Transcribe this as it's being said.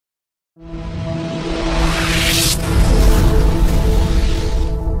May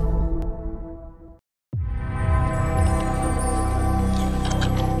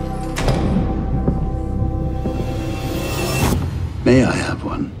I have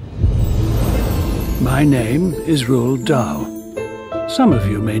one? My name is Roald Dahl. Some of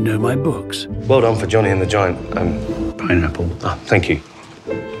you may know my books. Well done for Johnny and the Giant. Pineapple. Oh, thank you.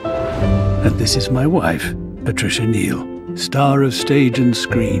 And this is my wife, Patricia Neal, star of stage and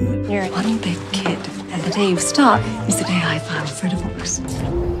screen. You're one big kid, and the day you stop is the day I file for divorce.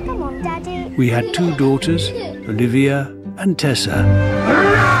 Come on, Daddy. We had 2 daughters, Olivia and Tessa.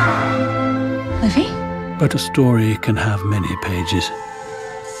 Livy? But a story can have many pages.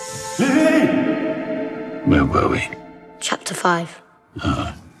 Where were we? Chapter 5.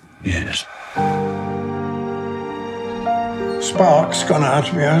 Ah, yes. Spark's gone out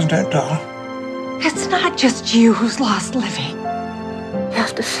of you, hasn't it, darling? It's not just you who's lost Livy. You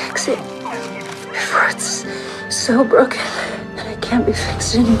have to fix it before it's so broken that it can't be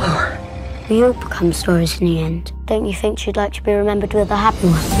fixed anymore. We all become stories in the end. Don't you think she'd like to be remembered with a happy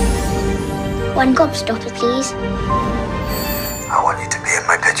one? One gobstopper, please. I want you to be in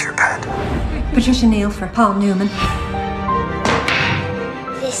my picture pad. Patricia Neal for Paul Newman.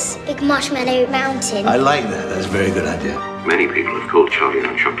 This big marshmallow mountain. I like that. That's a very good idea. Many people have called Charlie and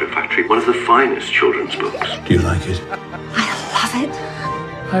the Chocolate Factory one of the finest children's books. Do you like it? I love it.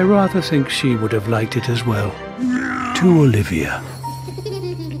 I rather think she would have liked it as well. To Olivia.